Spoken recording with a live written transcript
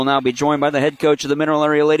We'll now be joined by the head coach of the Mineral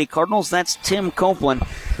Area Lady Cardinals. That's Tim Copeland.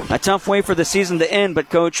 A tough way for the season to end, but,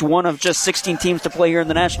 Coach, one of just 16 teams to play here in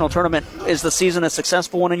the national tournament. Is the season a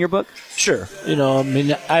successful one in your book? Sure.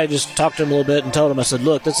 I just talked to him a little bit and told him, I said,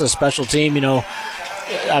 look, this is a special team.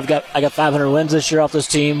 I got 500 wins this year off this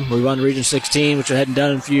team. We won the Region 16, which I hadn't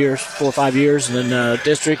done in a few years, 4 or 5 years, and then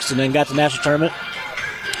districts, and then got to the national tournament.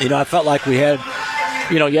 I felt like we had,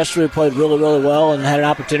 yesterday we played really, really well and had an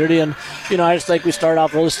opportunity. And, I just think we started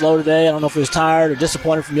off really slow today. I don't know if we was tired or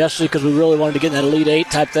disappointed from yesterday because we really wanted to get in that Elite Eight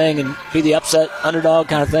type thing and be the upset underdog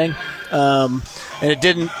kind of thing. And it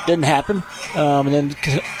didn't happen. And then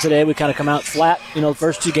today we kind of come out flat, the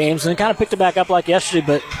first 2 games, and then kind of picked it back up like yesterday.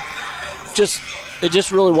 But it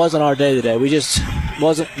just really wasn't our day today. We just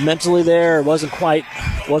wasn't mentally there. It wasn't quite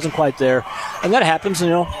there. And that happens,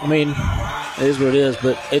 it is what it is,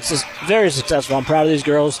 but it's just very successful. I'm proud of these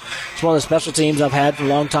girls. It's one of the special teams I've had for a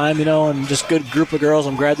long time, and just good group of girls.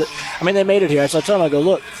 I'm glad that, they made it here. So I told them, I go,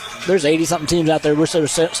 look, there's 80-something teams out there. We're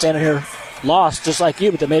standing here lost just like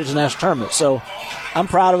you, but they made it to the national tournament. So I'm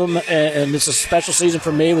proud of them, and it's a special season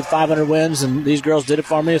for me with 500 wins, and these girls did it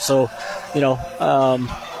for me. So,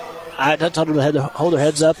 I told them to hold their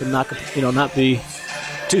heads up and not be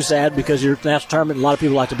too sad because you're at the national tournament and a lot of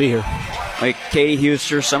people like to be here. Like Katie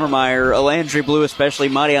Huster, Summer Meyer, Alandry Blue especially,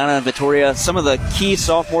 Mariana and Vittoria, some of the key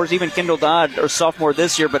sophomores, even Kendall Dodd, or sophomore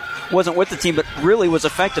this year, but wasn't with the team, but really was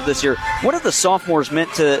effective this year. What have the sophomores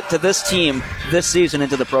meant to this team this season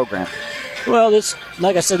into the program? Well,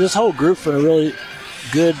 like I said, this whole group's been a really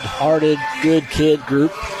good-hearted, good kid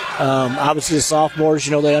group. Obviously, the sophomores,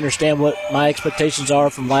 they understand what my expectations are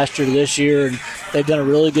from last year to this year, and they've done a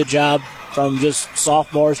really good job from just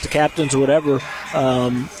sophomores to captains or whatever,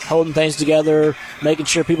 holding things together, making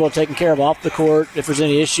sure people are taken care of off the court. If there's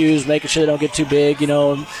any issues, making sure they don't get too big,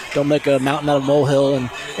 and don't make a mountain out of a molehill.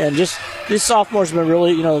 And just these sophomores have been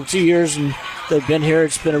really, 2 years and they've been here.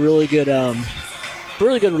 It's been a really good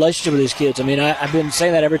relationship with these kids. I've been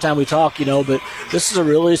saying that every time we talk, but this is a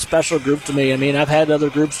really special group to me. I've had other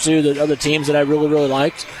groups too, other teams that I really, really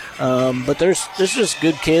liked. But there's just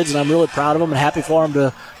good kids, and I'm really proud of them and happy for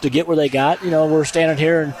them to get where they got. We're standing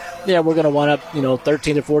here, and we're going to wind up,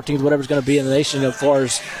 13th or 14th, whatever's going to be in the nation as far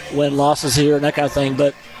as win losses here and that kind of thing.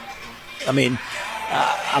 But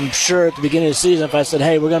I'm sure at the beginning of the season, if I said,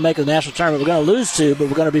 hey, we're going to make the national tournament, we're going to lose 2, but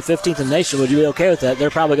we're going to be 15th in the nation, would you be okay with that? They're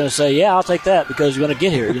probably going to say, yeah, I'll take that because you're going to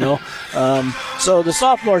get here, So the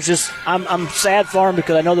sophomores I'm sad for them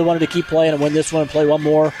because I know they wanted to keep playing and win this one and play one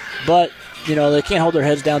more, but they can't hold their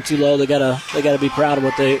heads down too low. They gotta be proud of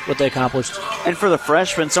what they accomplished. And for the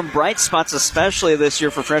freshmen, some bright spots, especially this year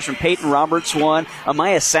for freshmen. Peyton Roberts won,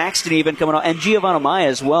 Amaya Saxton even coming on, and Giovanna Maya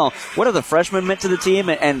as well. What have the freshmen meant to the team?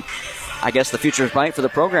 And I guess the future is bright for the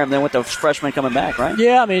program then with the freshmen coming back, right?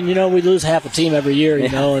 Yeah, we lose half a team every year,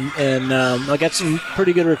 and I got some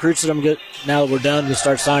pretty good recruits that I'm good now that we're done. We'll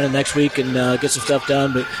start signing next week and get some stuff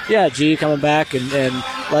done. But yeah, G coming back, and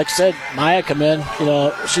like I said, Maya come in.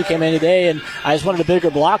 She came in today, and I just wanted a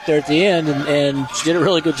bigger block there at the end, and she did a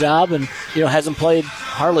really good job, and hasn't played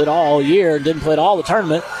hardly at all year, and didn't play at all the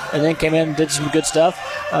tournament, and then came in and did some good stuff.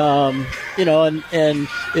 And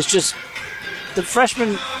it's just. The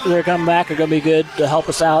freshmen that are coming back are going to be good to help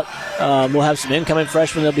us out. We'll have some incoming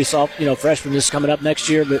freshmen. There'll be freshmen just coming up next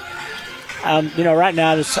year. But, right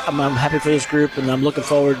now I'm happy for this group, and I'm looking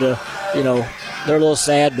forward to, they're a little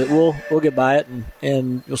sad, but we'll get by it,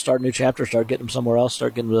 and we'll start a new chapter, start getting them somewhere else,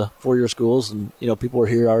 start getting them to 4-year schools. And, people are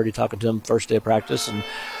here already talking to them first day of practice. And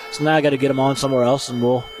so now I got to get them on somewhere else, and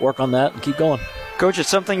we'll work on that and keep going. Coach, it's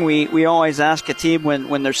something we always ask a team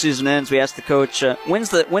when their season ends. We ask the coach, when's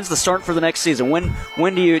the start for the next season?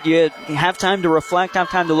 When do you have time to reflect,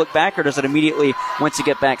 have time to look back, or does it immediately, once you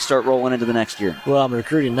get back, start rolling into the next year? Well, I'm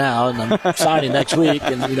recruiting now, and I'm signing next week,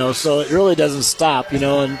 and so it really doesn't stop,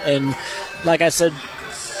 and like I said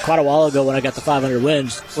quite a while ago when I got the 500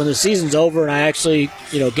 wins, when the season's over and I actually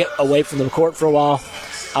get away from the court for a while,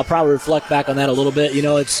 I'll probably reflect back on that a little bit.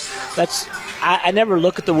 I never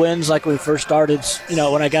look at the wins like when we first started.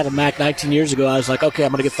 When I got to MAC 19 years ago, I was like, okay,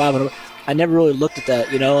 I'm going to get 500. I never really looked at that,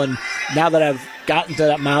 and now that I've gotten to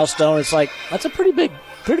that milestone, it's like, that's a pretty big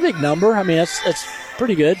number. That's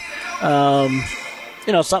pretty good.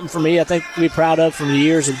 Something for me, I think, to be proud of from the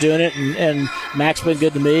years of doing it. And Mac's been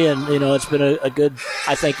good to me, and, it's been a good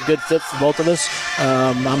fit for both of us.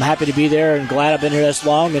 I'm happy to be there and glad I've been here this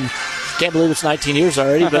long, and can't believe it's 19 years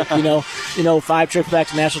already, but 5 trips back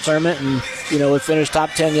to the national tournament, and we finished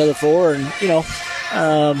top 10 the other 4, and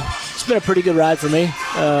it's been a pretty good ride for me.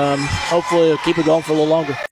 Hopefully, it'll keep it going for a little longer.